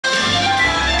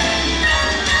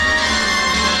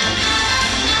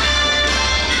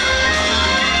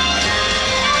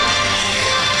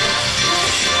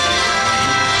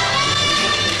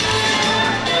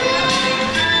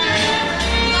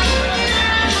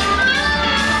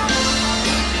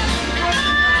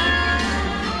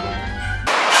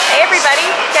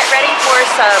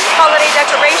some holiday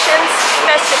decorations,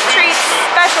 festive treats,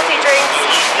 specialty drinks,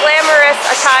 glamorous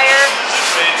attire,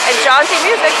 and jaunty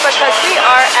music because we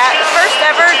are at the first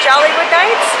ever Jollywood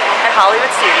Nights at Hollywood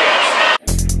Studios.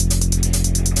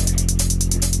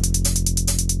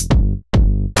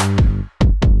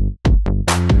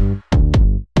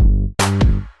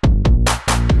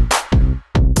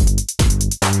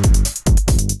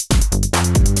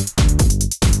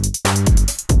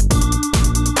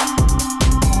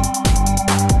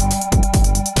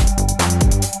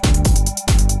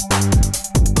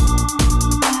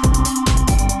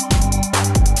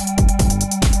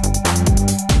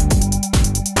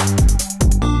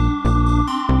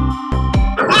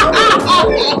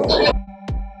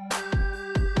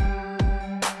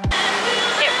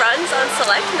 On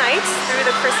select nights through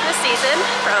the Christmas season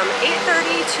from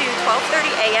 8:30 to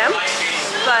 12:30 a.m.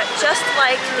 But just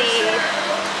like the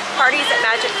parties at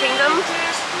Magic Kingdom,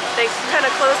 they kind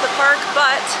of close the park,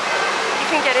 but you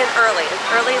can get in early, as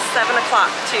early as 7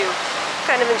 o'clock to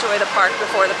kind of enjoy the park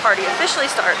before the party officially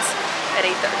starts at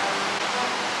 8:30.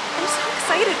 I'm so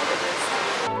excited for this.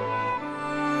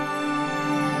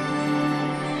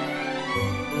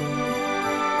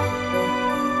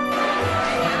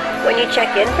 When you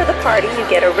check in for the party, you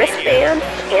get a wristband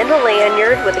and a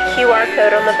lanyard with a QR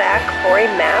code on the back for a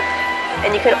map,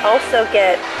 and you can also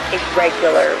get a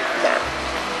regular map.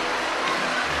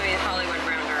 Hollywood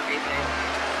Brown Derby thing.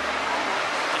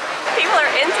 People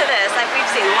are into this. Like, we've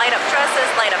seen light up dresses,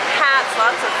 light up hats,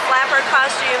 lots of flapper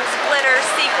costumes, glitter,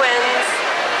 sequins.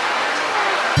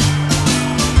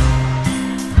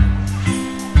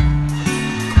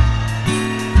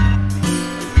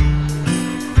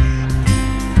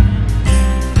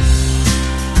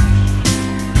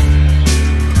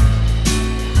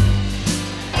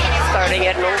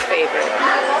 At an old favorite,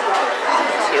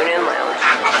 Tune-In Lounge.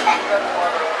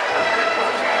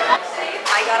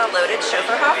 I got a loaded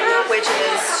chauffeur hopper, which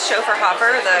is chauffeur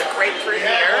hopper, the grapefruit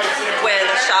beer, with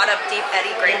a shot of Deep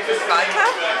Eddy grapefruit vodka.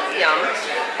 Yum.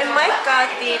 And Mike got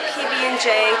the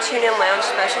PB&J Tune-In Lounge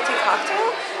specialty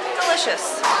cocktail.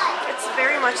 Delicious. It's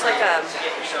very much like a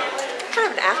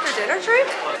kind of an after-dinner drink.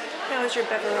 How was your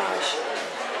beverage?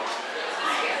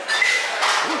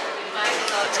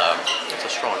 It's a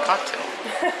strong cocktail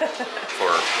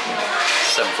for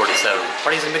 7:47.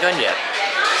 Party hasn't begun yet.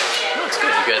 No, it's good.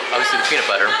 You get obviously the peanut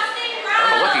butter. I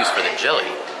don't know what you use for the jelly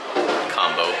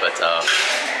combo, but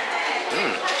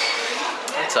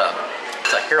it's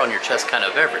a hair on your chest kind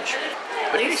of beverage.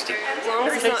 But tasty. As long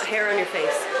as it's not hair on your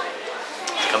face.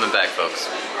 It's coming back, folks.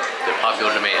 The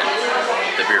popular demand.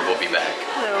 The beard will be back.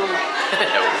 No.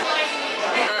 No.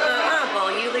 Well,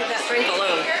 you leave that drink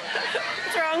alone.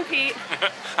 What's wrong, Pete?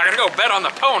 I'm gonna go bet on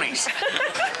the ponies.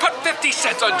 Put 50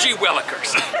 cents on G.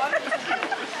 Willikers.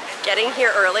 Getting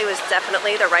here early was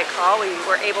definitely the right call. We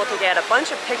were able to get a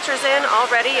bunch of pictures in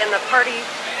already, and the party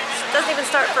doesn't even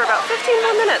start for about 15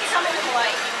 more minutes.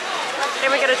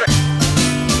 And we get a drink.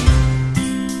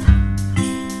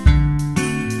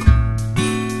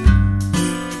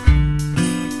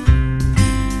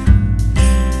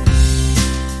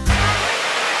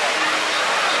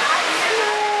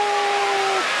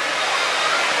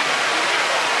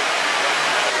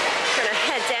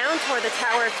 The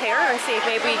Tower of Terror and see if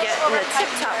maybe we get in the Tip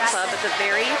Top Club at the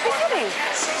very beginning.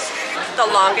 The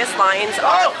longest lines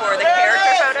are for the character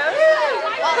photos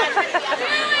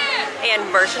and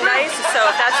merchandise, so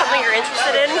if that's something you're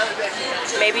interested in,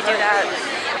 maybe do that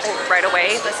right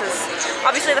away. This is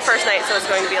obviously the first night, so it's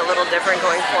going to be a little different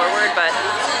going forward, but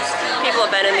people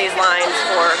have been in these lines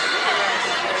for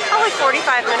probably 45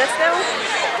 minutes now.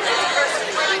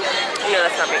 No,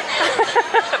 that's not me.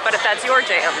 But if that's your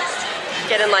jam,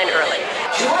 get in line early.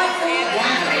 Joyful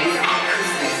gatherings at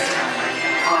Christmas time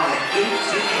are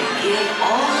gifts you can give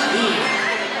all year.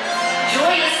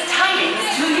 Joyous tidings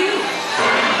to you.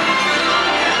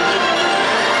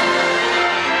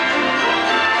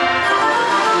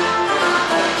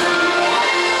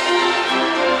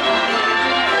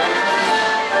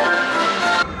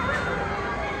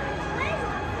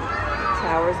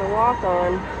 Tower's a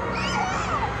walk-on.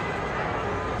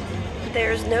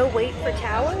 There's no wait for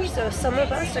Tower, so some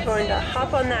of us are going to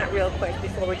hop on that real quick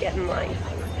before we get in line.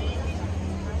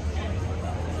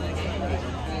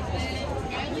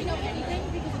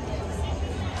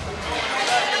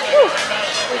 Whew.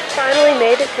 We finally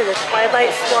made it to the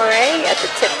Twilight Soiree at the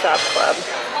Tip Top Club.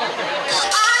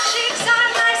 Our cheeks are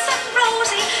nice and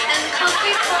rosy and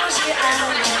comfy, cozy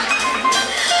and warm.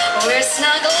 We're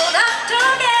snuggled up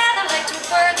together like two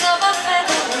birds of a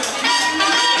feather.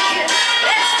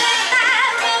 Let's take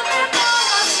that road before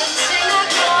us and sing a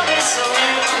glorious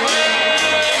song.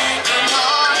 Come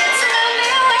on, it's lovely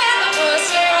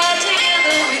weather.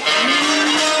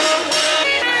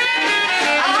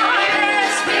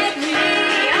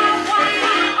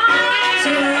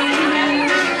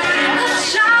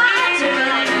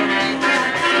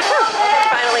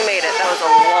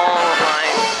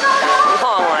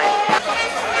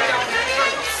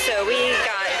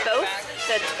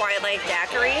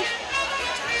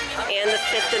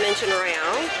 Fifth Dimension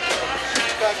Royale.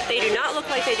 They do not look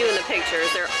like they do in the pictures.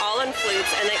 They're all in flutes,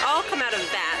 and they all come out of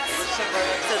vats.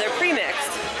 So they're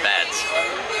pre-mixed. Bats.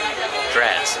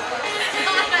 Drats.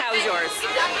 How's yours?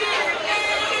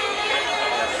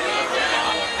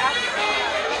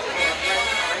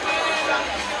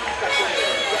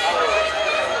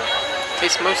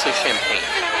 Tastes mostly champagne.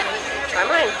 Try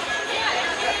mine.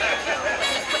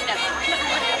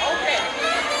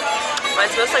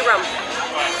 Mine's mostly rum.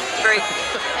 It's very,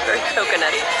 very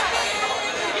coconutty.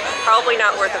 Probably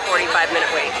not worth a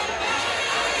 45-minute wait.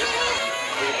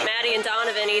 Maddie and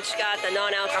Donovan each got the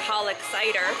non-alcoholic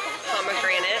cider,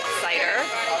 pomegranate cider.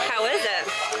 How is it?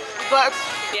 But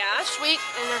Yeah? sweet,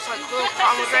 and there's like little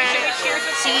pomegranate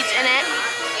seeds in it.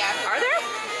 Are there?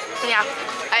 Yeah,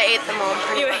 I ate them all.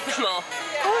 You ate them all.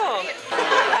 Cool.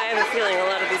 I have a feeling a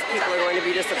lot of these people are going to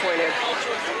be disappointed.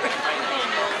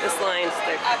 This line's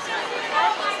thick.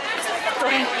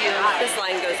 Thank you. This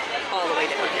line goes all the way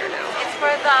down here now. It's for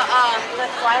the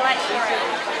Twilight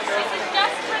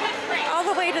All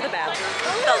the way to the back.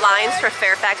 The lines for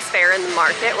Fairfax Fair and the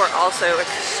market were also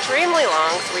extremely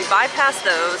long, so we bypassed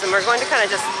those, and we're going to kind of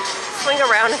just swing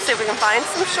around and see if we can find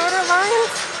some shorter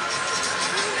lines.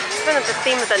 It's been the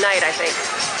theme of the night, I think.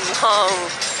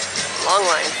 Long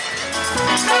lines.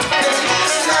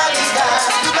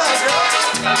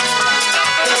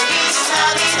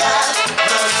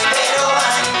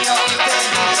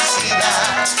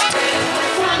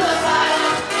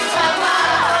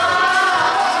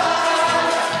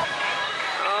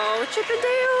 Oh,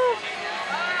 Chippendale.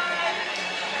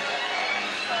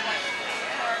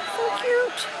 So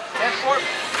cute.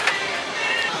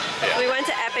 We went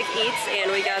to Epic Eats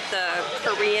and we got the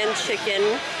Korean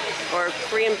chicken or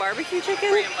Korean barbecue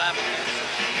chicken.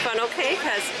 Funnel cake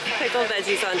has pickled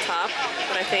veggies on top,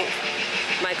 but I think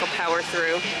Mike will power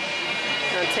through.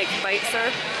 Take a bite,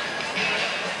 sir.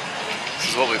 This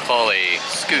is what we call a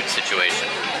scoot situation.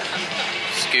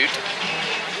 Scoot,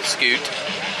 scoot,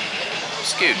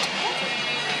 scoot.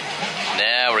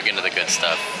 Now we're getting to the good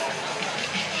stuff.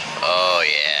 Oh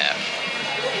yeah.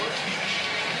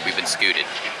 We've been scooted.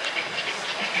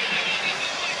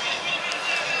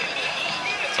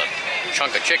 It's a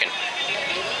chunk of chicken.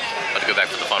 About to go back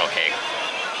for the funnel cake.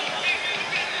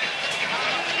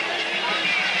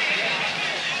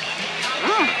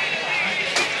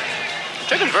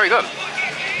 Chicken's very good.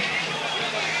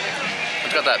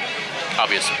 It's got that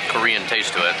obvious Korean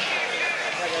taste to it.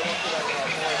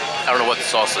 I don't know what the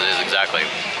sauce is exactly.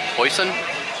 Hoisin?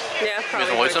 Yeah,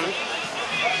 probably. Hoisin?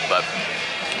 But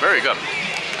very good.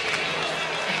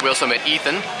 We also met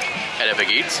Ethan at Epic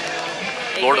Eats,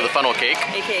 Lord of the Funnel Cake,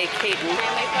 AKA Caden.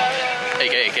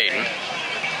 aka Caden.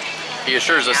 He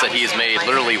assures us that he has made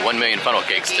literally 1 million funnel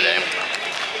cakes today.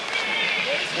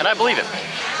 And I believe him.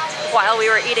 While we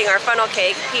were eating our funnel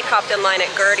cake, Pete hopped in line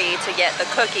at Gertie to get the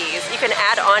cookies. You can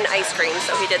add on ice cream,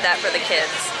 so he did that for the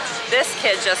kids. This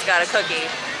kid just got a cookie,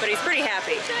 but he's pretty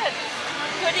happy.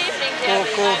 Good evening, Debbie.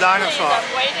 Cool dinosaur.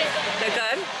 They're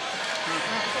good?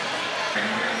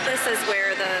 This is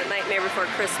where the Nightmare Before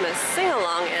Christmas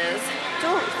sing-along is.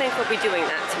 Don't think we'll be doing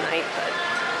that tonight, but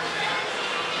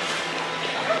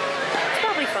it's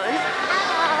probably fun.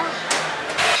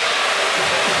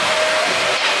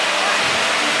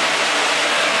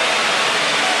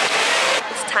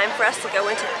 Time for us to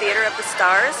go into Theater of the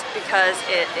Stars because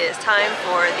it is time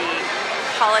for the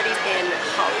Holidays in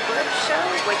Hollywood show,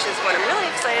 which is what I'm really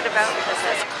excited about because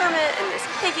it has Kermit and Miss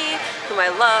Piggy, whom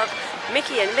I love,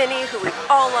 Mickey and Minnie, who we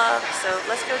all love, so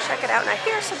let's go check it out. And I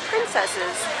hear some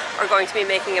princesses are going to be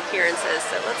making appearances,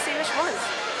 so let's see which ones.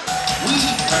 We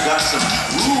have got some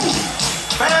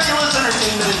fabulous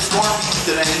entertainment in store for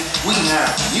you today. We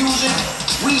have music,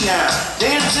 we have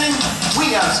dancing,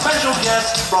 we have special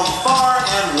guests from far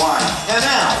and wide. And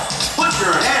now, put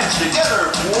your hands together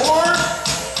for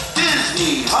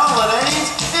Disney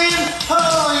Holidays in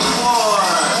Hollywood.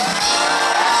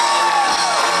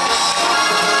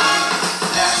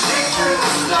 Now take through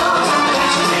the snow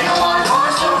in a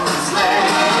one-horse open sleigh.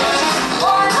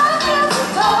 Born on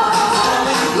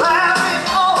mistletoe, laughing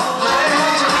all the way.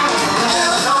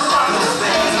 There's no longer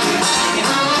space,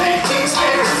 making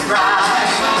spirits bright.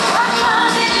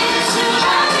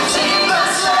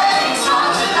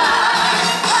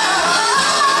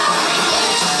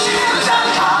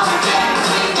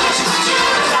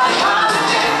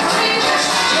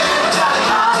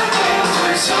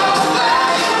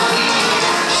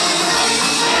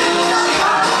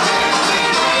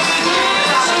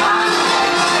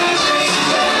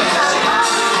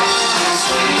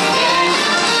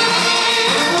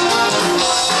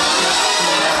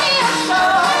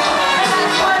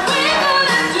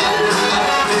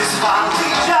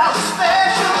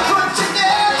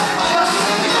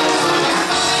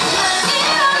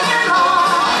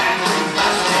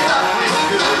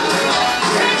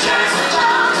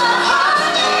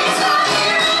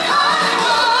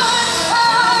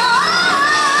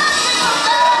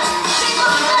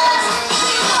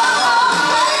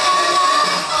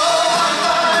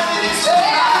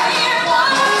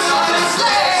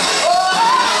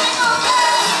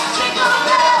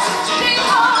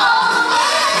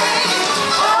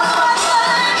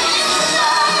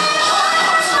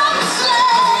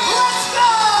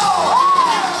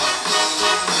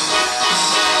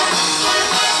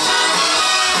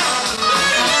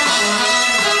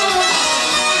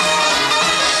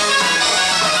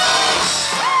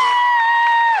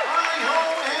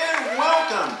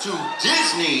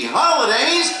 Happy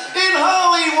holidays in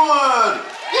Hollywood!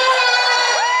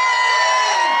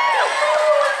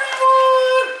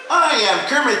 I am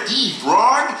Kermit the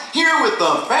Frog, here with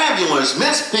the fabulous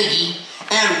Miss Piggy,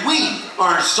 and we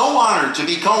are so honored to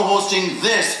be co-hosting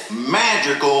this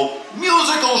magical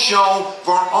musical show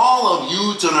for all of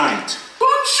you tonight.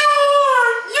 Bonjour!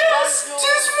 Yes,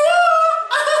 'tis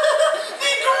moi!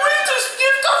 The greatest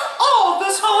gift of all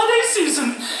this holiday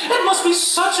season. It must be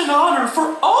such an honor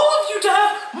for all of you to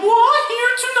have moi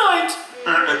here tonight.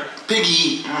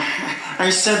 Piggy, I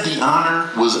said the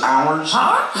honor was ours.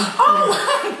 Huh? Oh,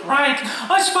 right.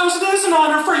 I suppose it is an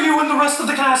honor for you and the rest of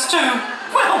the cast, too.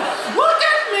 Well, look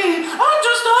at me. I'm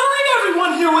just honoring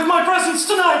everyone here with my presence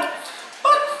tonight.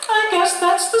 But I guess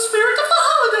that's the spirit of the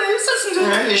holidays,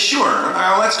 isn't it? Sure.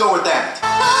 Let's go with that.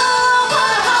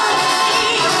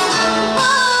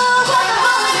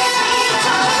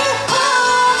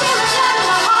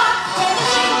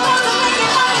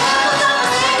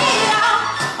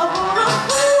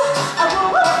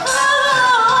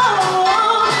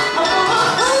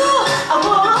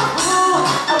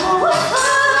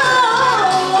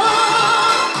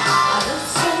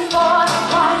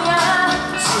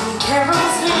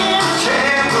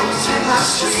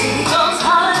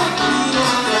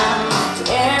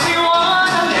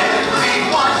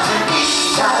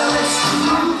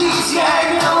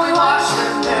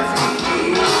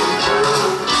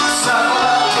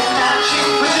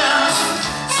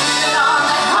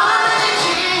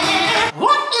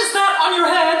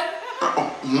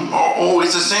 Oh,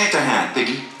 it's a Santa hat,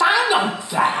 Piggy. I know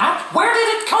that. Where did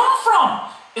it come from?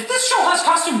 If this show has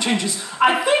costume changes,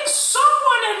 I think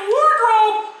someone in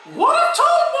wardrobe would have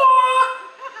told me.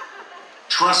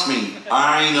 Trust me,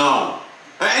 I know.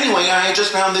 Anyway, I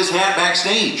just found this hat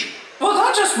backstage. Well,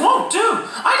 that just won't do.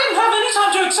 I didn't have any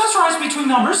time to accessorize between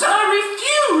numbers, and I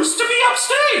refuse to be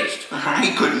upstaged.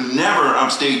 I could never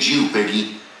upstage you,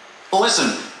 Piggy. Well,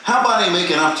 listen, how about I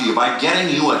make it up to you by getting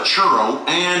you a churro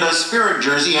and a Spirit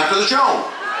jersey after the show?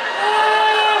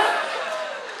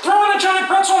 Throw in a giant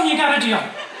pretzel and you got a deal.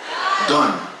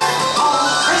 Done.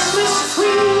 Oh, Christmas tree,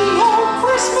 oh,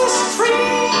 Christmas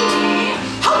tree,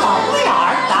 how lovely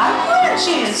are thy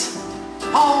branches.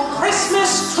 Oh,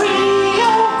 Christmas tree,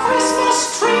 oh,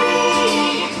 Christmas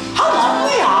tree, how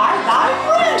lovely are thy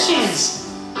branches.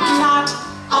 Not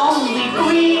only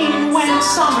green when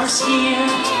summer's here,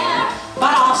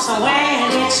 but also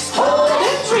when it's cold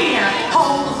and drear.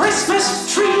 Oh,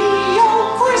 Christmas tree,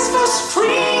 oh, Christmas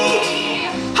tree,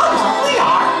 how lovely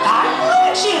are thy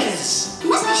branches. It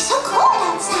must be so cold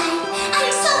outside.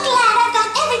 I'm so glad I've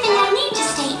got everything I need to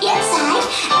stay inside.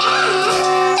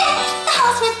 And the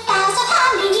house with boughs of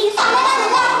holly. Fa la la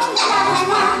la la la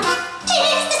la la.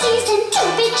 'Tis the season to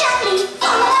be jolly.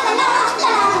 Fa la la la la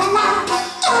la la la.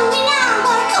 Don't we now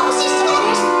our cozy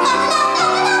sweaters? Fa la la la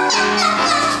la la la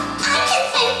la. I can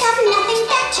think of nothing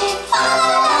better. Fa la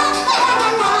la la la la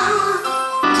la la.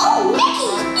 Oh,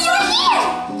 Mickey, you're here.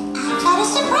 I've got a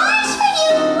surprise for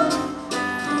you.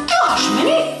 Gosh,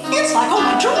 Minnie, it's like a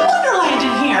winter wonderland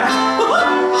in here.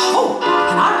 Oh,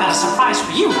 and I've got a surprise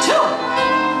for you, too.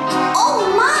 Oh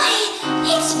my,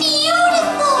 it's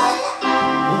beautiful.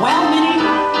 Well, Minnie,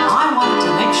 I wanted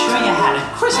to make sure you had a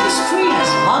Christmas tree as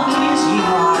lovely as you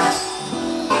are.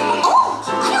 Oh,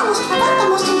 I almost forgot the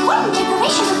most important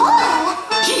decoration of all.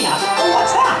 Gee,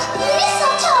 what's that?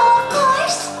 Mistletoe, of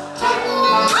course.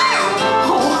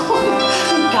 Oh,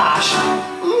 gosh.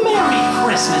 Merry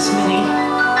Christmas, Minnie.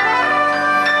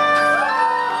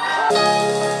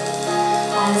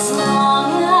 As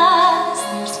long as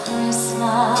there's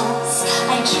Christmas,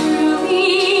 I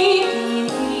truly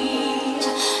believe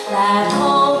that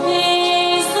hope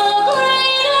is the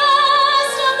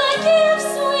greatest of the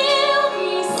gifts we'll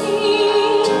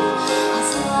receive. As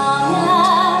long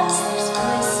as there's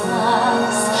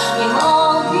Christmas, we'll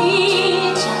all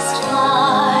be just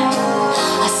fine.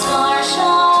 A star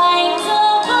shines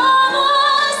above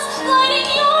us, lighting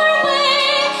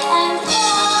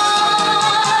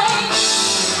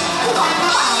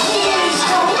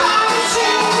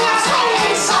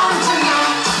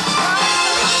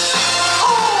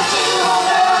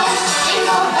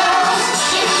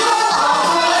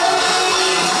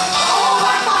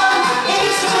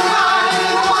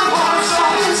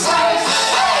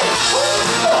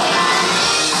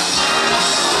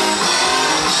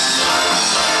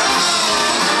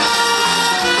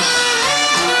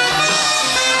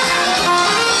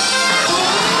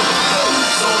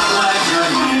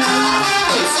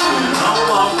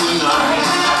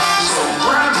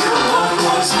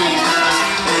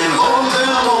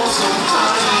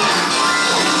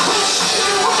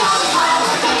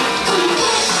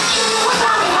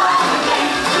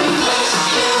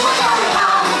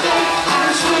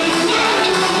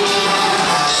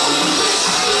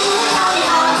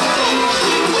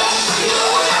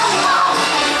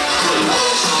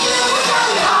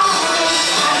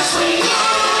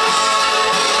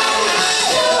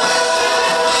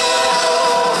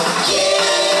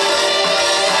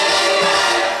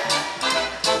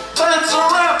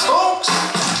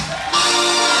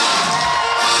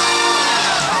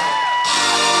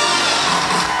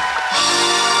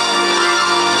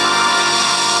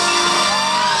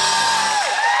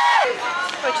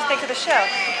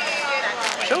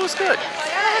show was good.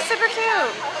 That was super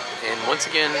cute. And once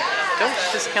again, don't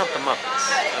discount the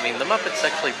Muppets. I mean, the Muppets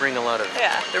actually bring a lot of...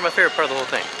 Yeah. They're my favorite part of the whole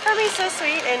thing. Kirby's so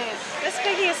sweet, and Miss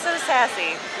Piggy is so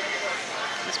sassy.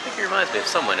 Miss Piggy reminds me of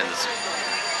someone in this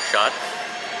shot.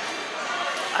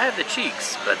 I have the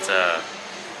cheeks, but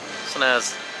Sun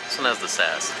has the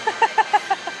sass.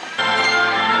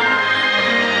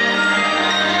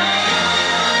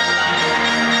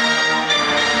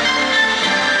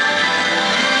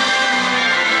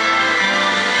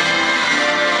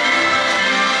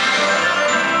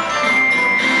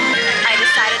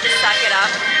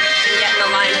 And get in the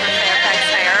line for Fairfax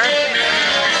Fair.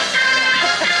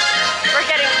 We're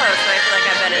getting close, but I feel like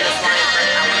I've been in this line for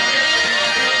an hour.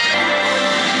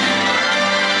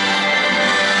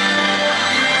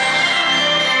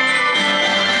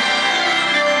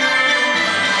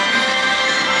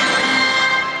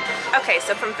 Okay,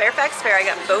 so from Fairfax Fair I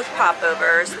got both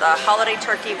popovers, the holiday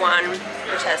turkey one,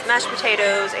 which has mashed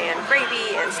potatoes and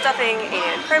gravy and stuffing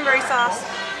and cranberry sauce.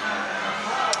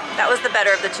 That was the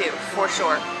better of the two, for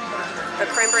sure. The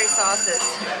cranberry sauce is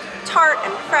tart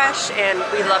and fresh, and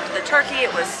we loved the turkey. It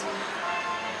was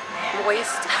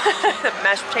moist. The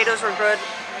mashed potatoes were good.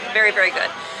 Very, very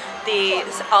good.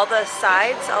 All the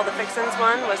sides, all the fixins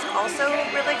one was also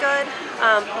really good.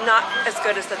 Not as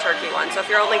good as the turkey one. So if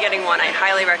you're only getting one, I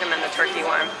highly recommend the turkey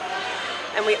one.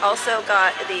 And we also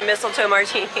got the mistletoe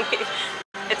martini.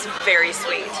 It's very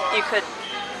sweet. You could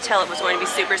tell it was going to be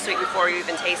super sweet before you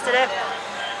even tasted it.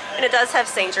 And it does have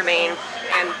Saint Germain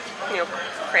and, you know,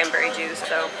 cranberry juice,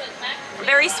 so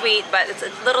very sweet, but it's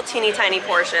a little teeny tiny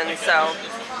portion, so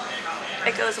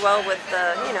it goes well with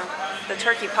the, you know, the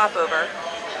turkey popover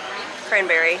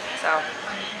cranberry. So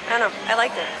I don't know, I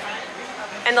liked it.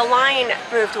 And the line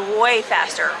moved way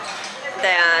faster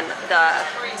than the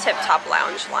Tip Top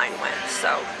Lounge line went.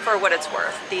 So for what it's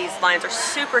worth, these lines are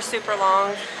super, super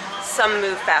long. Some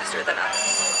move faster than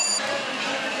others.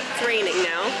 It's raining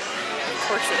now.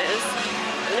 Of course it is.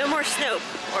 No more Snope,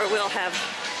 or we'll have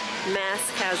mass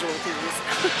casualties.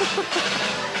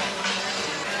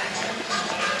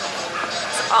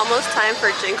 It's almost time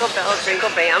for Jingle Bell, Jingle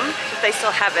Bam. They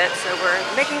still have it, so we're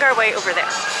making our way over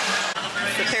there.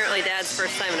 It's apparently Dad's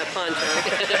first time in a poncho.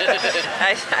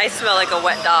 I smell like a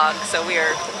wet dog, so we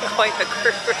are quite the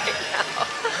crew right now.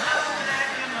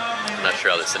 I'm not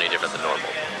sure how this is any different than normal.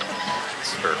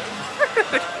 It's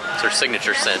her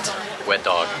signature scent, wet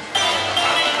dog.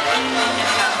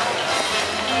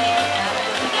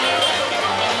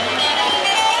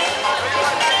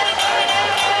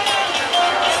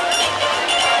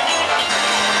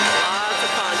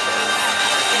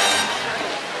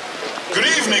 Good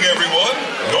evening, everyone.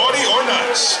 Naughty or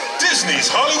nice, Disney's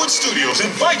Hollywood Studios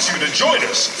invite you to join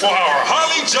us for our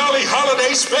Holly Jolly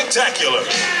Holiday Spectacular.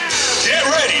 Get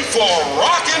ready for a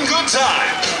rockin' good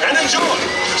time and enjoy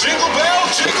Jingle Bell,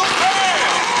 Jingle Bam!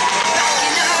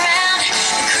 Rocking around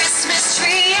the Christmas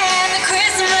tree and the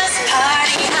Christmas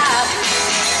party hop.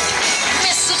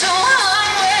 Mistletoe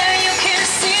hung where you can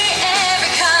see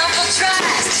every couple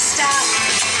tries to stop.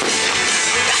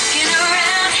 Rocking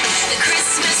around the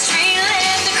Christmas tree,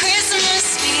 let the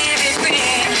Christmas spirit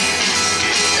ring.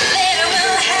 Later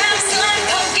we'll have some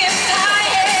pumpkin pie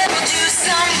and we'll do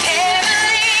some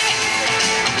caroling.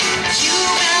 You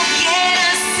will get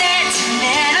a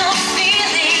sentimental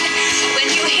feeling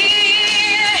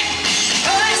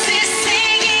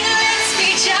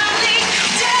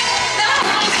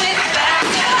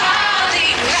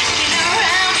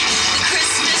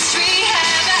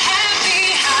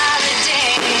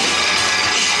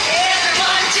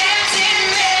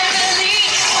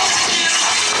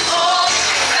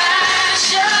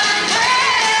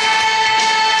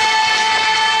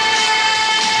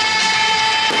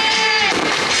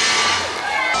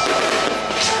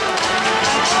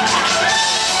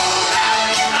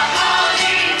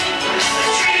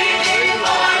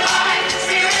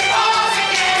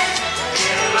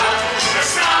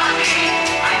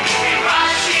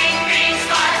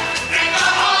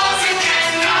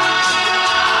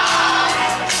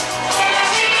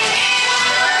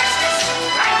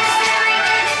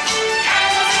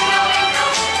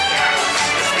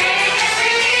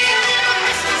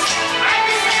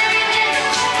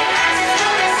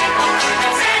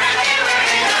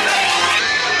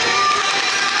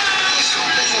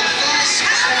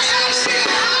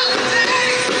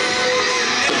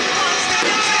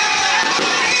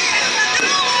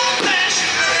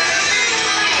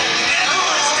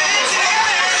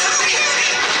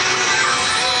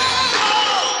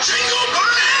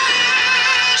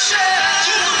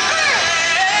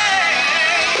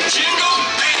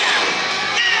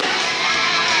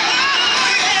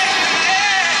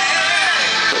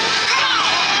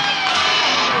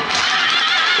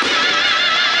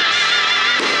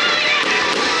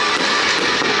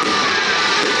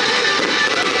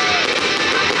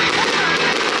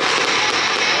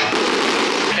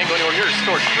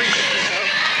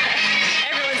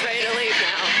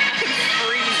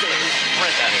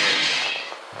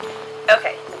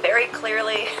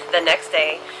clearly the next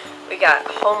day. We got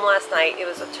home last night. It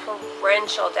was a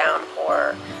torrential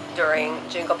downpour during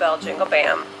Jingle Bell Jingle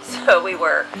Bam. So we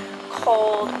were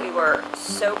cold, we were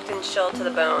soaked and chilled to the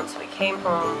bone. So we came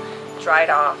home, dried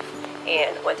off,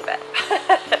 and went to bed.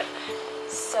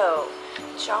 So,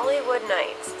 Jollywood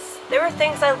Nights. There were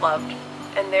things I loved,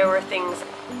 and there were things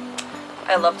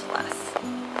I loved less.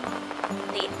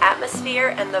 The atmosphere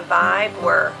and the vibe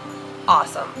were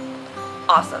awesome.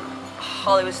 Awesome.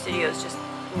 Hollywood Studios just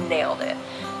nailed it.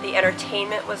 The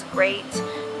entertainment was great.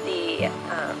 The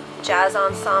jazz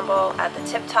ensemble at the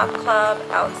Tip Top Club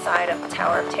outside of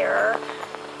Tower of Terror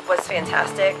was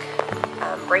fantastic.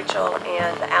 Rachel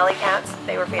and the Alley Cats,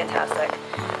 they were fantastic.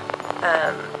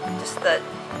 Just the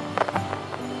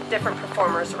different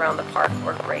performers around the park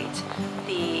were great.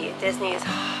 The Disney's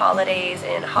Holidays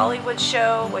in Hollywood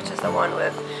show, which is the one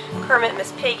with Kermit,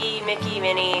 Miss Piggy, Mickey,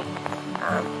 Minnie,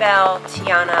 Belle,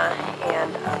 Tiana,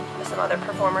 and some other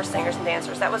performers, singers, and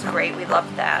dancers. That was great. We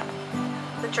loved that.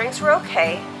 The drinks were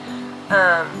okay.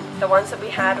 The ones that we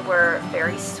had were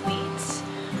very sweet.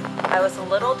 I was a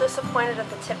little disappointed at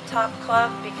the Tip Top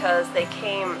Club because they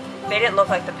didn't look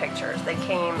like the pictures. They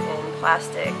came in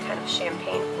plastic kind of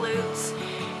champagne flutes,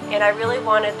 and I really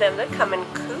wanted them to come in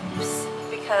coupes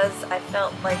because I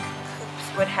felt like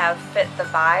coupes would have fit the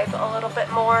vibe a little bit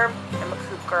more. I'm a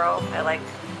coupe girl.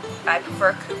 I prefer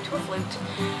a coupe to a flute.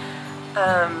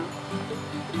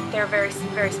 They're very,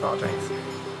 very small drinks.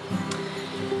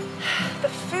 The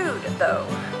food, though,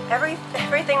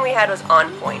 everything we had was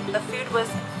on point. The food was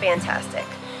fantastic.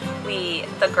 The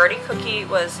Gertie cookie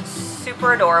was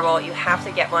super adorable. You have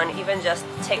to get one, even just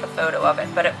take a photo of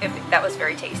it, but that was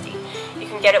very tasty. You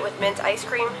can get it with mint ice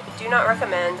cream. Do not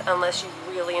recommend unless you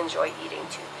really enjoy eating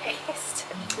toothpaste.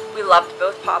 We loved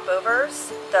both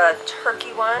popovers. The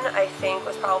turkey one, I think,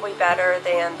 was probably better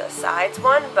than the sides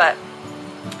one, but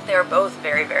they were both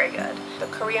very, very good. The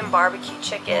Korean barbecue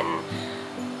chicken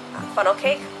funnel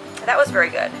cake, that was very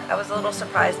good. I was a little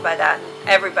surprised by that.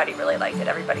 Everybody really liked it.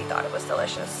 Everybody thought it was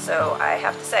delicious. So I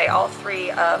have to say, all three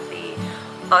of the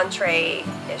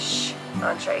entree-ish,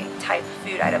 entree-type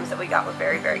food items that we got were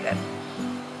very, very good.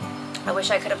 I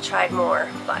wish I could have tried more,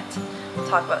 but we'll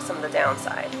talk about some of the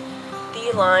downside.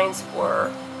 The lines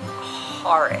were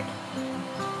horrid.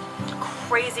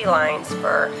 Crazy lines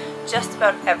for just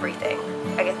about everything.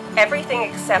 I guess everything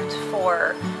except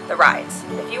for the rides.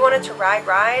 If you wanted to ride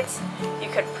rides, you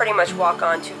could pretty much walk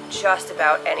on to just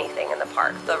about anything in the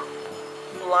park. The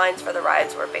lines for the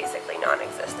rides were basically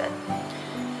non-existent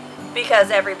because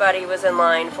everybody was in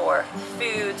line for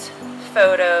foods,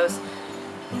 photos,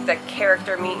 the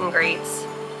character meet and greets.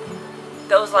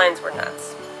 Those lines were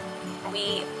nuts.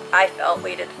 I felt,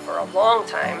 waited for a long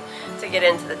time to get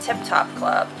into the Tip Top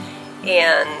Club,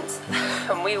 and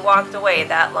when we walked away,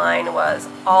 that line was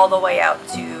all the way out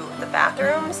to the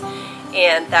bathrooms,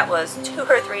 and that was 2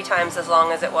 or 3 times as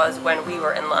long as it was when we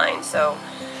were in line. So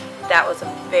that was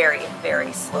a very,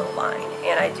 very slow line,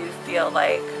 and I do feel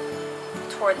like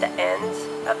toward the end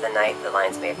of the night the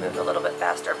lines may have moved a little bit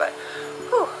faster, but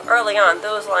whew, early on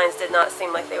those lines did not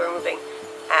seem like they were moving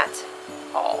at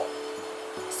all.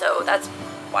 So that's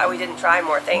why we didn't try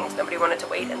more things. Nobody wanted to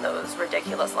wait in those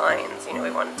ridiculous lines. You know,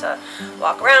 we wanted to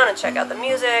walk around and check out the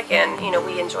music, and you know,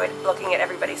 we enjoyed looking at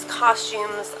everybody's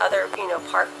costumes, other, you know,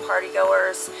 party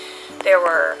goers. There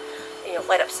were, you know,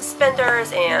 light up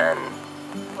suspenders and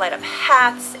light up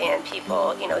hats, and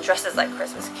people, you know, dressed as like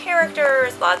Christmas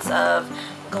characters, lots of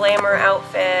glamour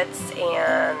outfits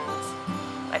and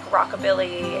like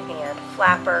rockabilly and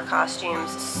flapper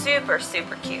costumes. Super,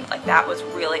 super cute. Like, that was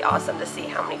really awesome to see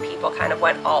how many people kind of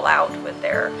went all out with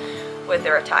their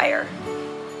attire.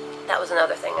 That was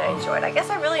another thing I enjoyed. I guess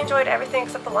I really enjoyed everything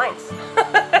except the lines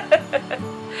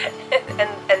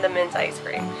and the mint ice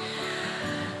cream.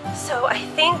 So I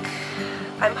think,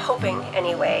 I'm hoping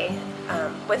anyway,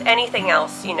 with anything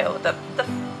else, you know, the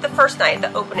first night,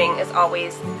 the opening is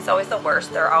always the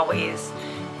worst. There are always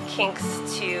kinks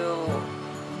to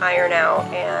iron out,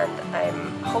 and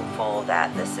I'm hopeful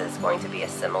that this is going to be a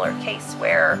similar case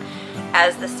where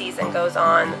as the season goes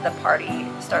on, the party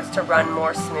starts to run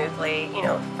more smoothly. You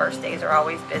know, first days are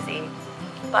always busy,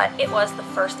 but it was the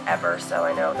first ever, so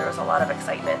I know there was a lot of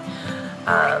excitement.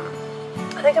 I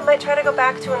think I might try to go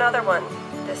back to another one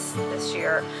this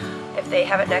year. If they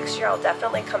have it next year, I'll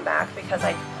definitely come back because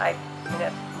I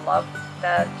love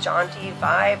the jaunty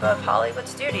vibe of Hollywood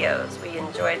Studios. We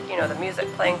enjoyed, you know, the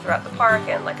music playing throughout the park,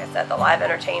 and like I said, the live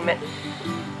entertainment.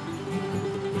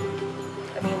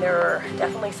 I mean, there were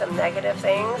definitely some negative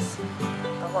things,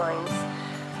 the lines,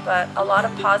 but a lot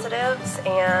of positives,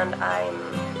 and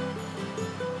I'm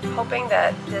hoping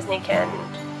that Disney can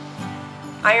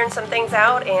iron some things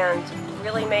out and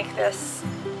really make this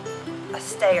a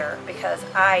stayer, because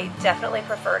I definitely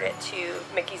preferred it to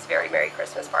Mickey's Very Merry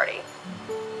Christmas Party.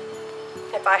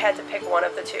 If I had to pick one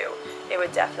of the two, it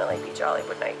would definitely be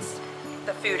Jollywood Nights.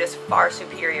 The food is far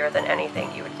superior than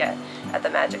anything you would get at the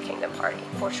Magic Kingdom party,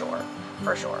 for sure,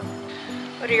 for sure.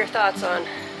 What are your thoughts on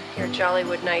your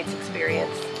Jollywood Nights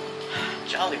experience?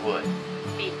 Jollywood.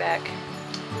 Feedback.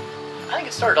 I think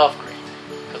it started off great,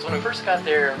 because when we first got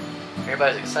there,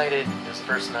 everybody was excited. It was the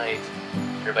first night.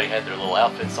 Everybody had their little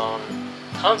outfits on.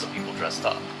 Tons of people dressed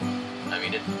up. I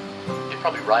mean, it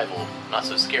probably rivaled Not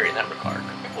So Scary in that regard.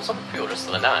 Well, some people dressed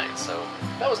to the nines, so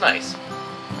that was nice.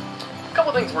 A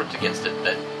couple things worked against it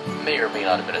that may or may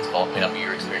not have been its fault, may not be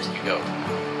your experience if you go.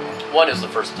 One is the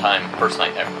first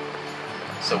night ever.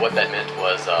 So what that meant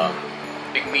was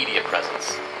big media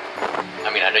presence.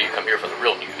 I mean, I know you come here for the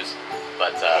real news,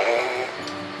 but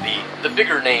the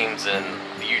bigger names in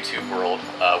the YouTube world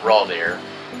were all there,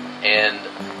 and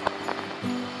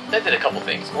that did a couple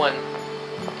things. One,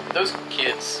 those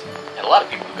kids, and a lot of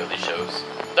people who go to these shows,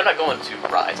 they're not going to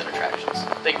rides and attractions.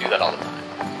 They do that all the time.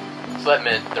 So that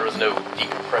meant there was no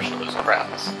decompression of those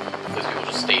crowds. Those people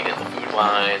just stayed in the food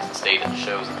lines and stayed in the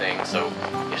shows and things, so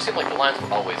it just seemed like the lines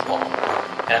were always long.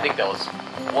 And I think that was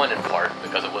one in part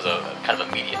because it was a kind of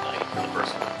immediate night for the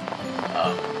first one.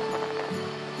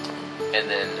 And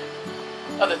then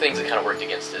other things that kind of worked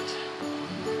against it.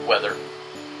 Weather.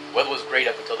 Weather was great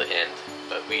up until the end,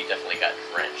 but we definitely got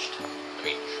drenched. I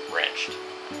mean, drenched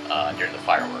during the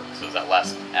fireworks. So it was that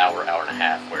last hour and a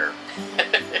half where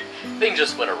things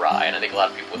just went awry, and I think a lot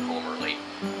of people went home early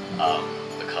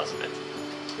because of it.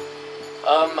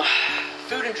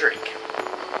 Food and drink.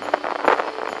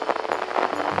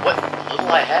 What little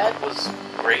I had was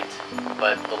great,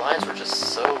 but the lines were just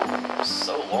so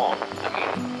long. I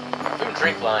mean, food and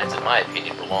drink lines, in my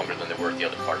opinion, were longer than they were at the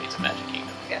other parties at Magic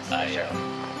Kingdom. Yes, for sure.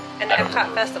 And the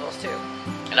Epcot festivals, too.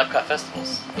 And Epcot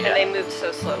festivals, yeah. And they moved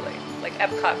so slowly. Like,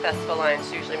 Epcot festival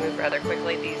lines usually move rather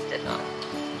quickly. These did not.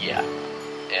 Yeah.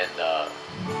 And,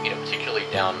 particularly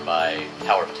down by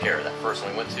Tower of Terror, that first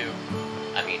one we went to,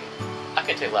 I mean, I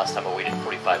can't tell you last time I waited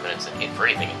 45 minutes for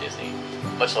anything in Disney,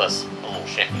 much less a little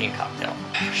champagne cocktail.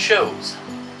 Shows.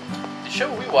 The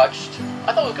show we watched,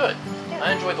 I thought was good. Yeah.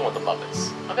 I enjoyed the one with the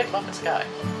Muppets. I'm a big Muppets guy.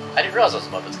 I didn't realize I was a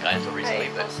Muppets guy until recently.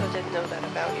 I also didn't know that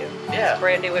about you. Yeah. It's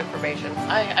brand new information.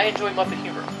 I enjoy Muppet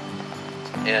humor.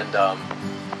 And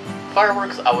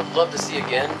fireworks, I would love to see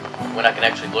again when I can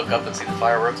actually look up and see the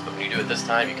fireworks, but when you do it this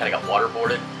time, you kind of got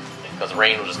waterboarded because the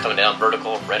rain was just coming down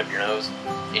vertical, right up your nose,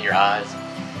 in your eyes.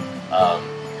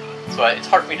 So it's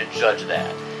hard for me to judge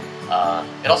that.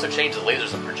 It also changed the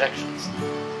lasers and projections.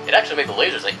 It actually made the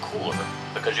lasers like cooler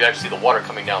because you actually see the water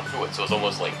coming down through it, so it's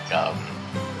almost like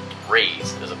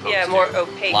rays as opposed to more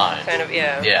opaque lines. kind of,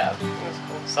 yeah. Yeah. That was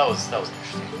cool. So that was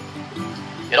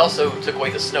interesting. It also took away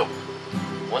the snow.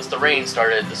 Once the rain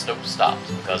started, the snow stopped,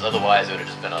 because otherwise it would have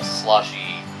just been a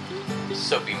sloshy,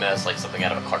 soapy mess like something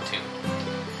out of a cartoon.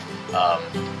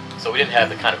 So we didn't have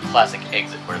the kind of classic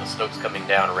exit where the snow was coming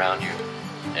down around you,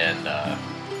 and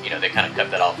they kind of cut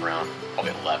that off around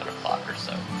probably 11 o'clock or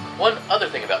so. One other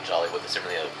thing about Jollywood that's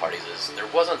different than the other parties is there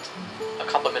wasn't a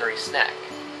complimentary snack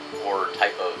or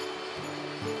type of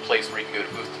place where you can go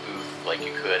to booth like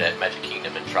you could at Magic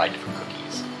Kingdom and try different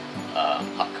cookies.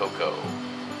 Hot cocoa.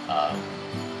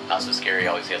 Not So Scary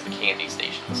always has the candy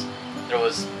stations. There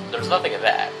was nothing of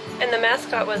that. And the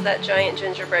mascot was that giant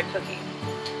gingerbread cookie.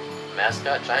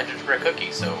 Mascot, giant gingerbread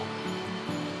cookie, so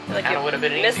like kind of would have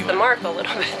been an missed easy the one. mark a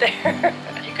little bit there.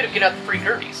 You could have given out the free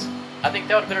Gerties. I think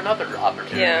that would have been another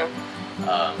opportunity. Yeah.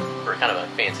 For kind of a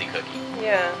fancy cookie.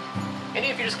 Yeah. And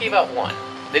if you just gave out one.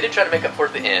 They did try to make up for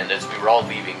it at the end. As we were all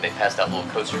leaving, they passed out little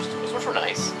coasters to us, which were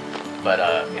nice. But,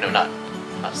 not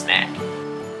a snack.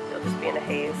 You'll just be in a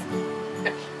haze.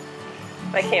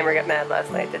 My camera got mad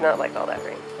last night. Did not like all that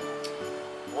rain.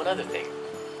 One other thing.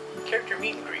 Character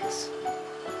meet and greets.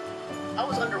 I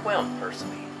was underwhelmed,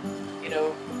 personally.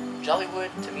 Jollywood,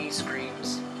 to me,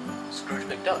 screams Scrooge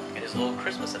McDuck in his little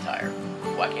Christmas attire.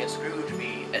 Why can't Scrooge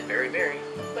be at Very Merry,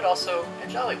 but also at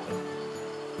Jollywood?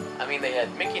 I mean, they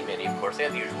had Mickey and Minnie, of course, they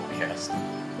had the usual cast.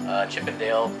 Chip and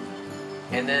Dale,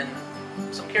 and then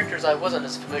some characters I wasn't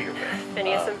as familiar with.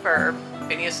 Phineas and Ferb.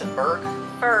 Phineas and Ferb?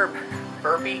 Ferb.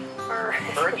 Furby?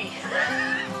 Fergie?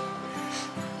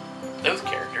 Those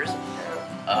characters.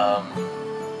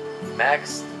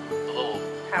 Max, the little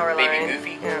Power baby line.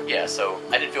 Goofy. Yeah, so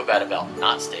I didn't feel bad about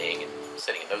not staying and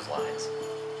sitting in those lines.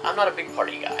 I'm not a big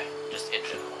party guy, just in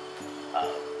general. I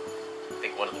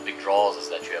think one of the big draws is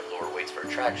that you have lower waits for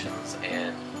attractions,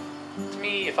 and to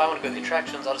me, if I want to go to the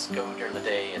attractions, I'll just go during the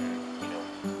day and,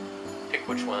 pick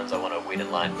which ones I want to wait in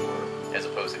line for, as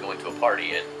opposed to going to a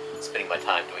party and spending my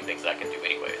time doing things that I can do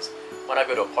anyways. When I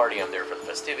go to a party, I'm there for the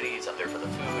festivities, I'm there for the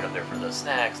food, I'm there for the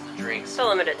snacks, the drinks, The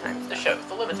limited time the stuff. shows,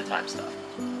 the limited time stuff.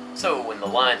 So when the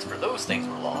lines for those things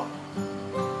were long,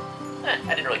 I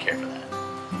didn't really care for that.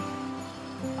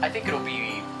 I think it'll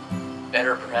be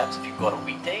better perhaps if you go on a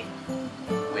weekday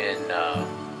when,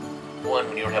 one,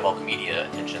 when you don't have all the media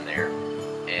attention there,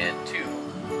 and two,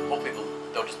 hopefully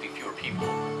there'll just be fewer people.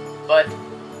 But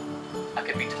I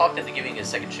could be talked into giving it a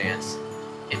second chance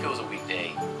if it was a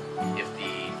weekday, if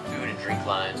the food and drink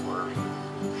lines were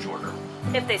shorter.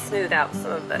 If they smooth out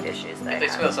some of the issues If they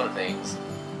smooth out some of the things.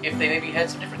 If they maybe had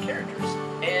some different characters.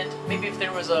 And maybe if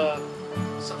there was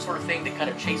some sort of thing to kind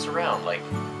of chase around, like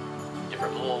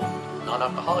different little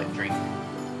non-alcoholic drink,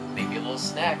 maybe a little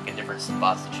snack in different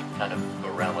spots that you can kind of go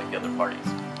around like the other parties.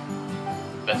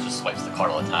 Beth just swipes the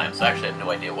card all the time, so I actually have no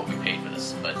idea what we paid for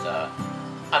this, but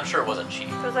I'm sure it wasn't cheap.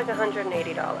 It was like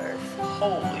 $180.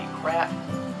 Holy crap.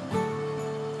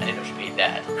 I didn't know she paid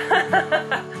that.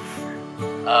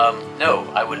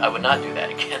 No, I would not do that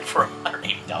again for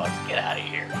 $180. Get out of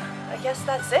here. I guess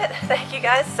that's it. Thank you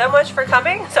guys so much for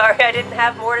coming. Sorry I didn't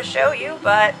have more to show you,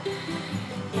 but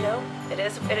you know, it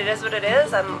is what it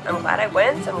is. I'm glad I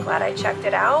went. I'm glad I checked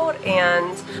it out,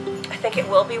 and I think it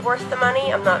will be worth the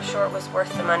money. I'm not sure it was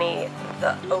worth the money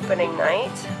the opening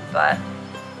night, but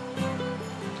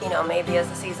you know, maybe as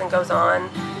the season goes on,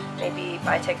 maybe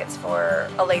buy tickets for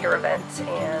a later event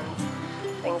and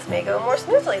things may go more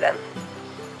smoothly then.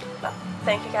 But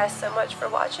thank you guys so much for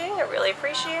watching. I really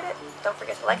appreciate it. Don't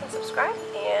forget to like and subscribe,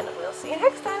 and we'll see you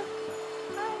next time.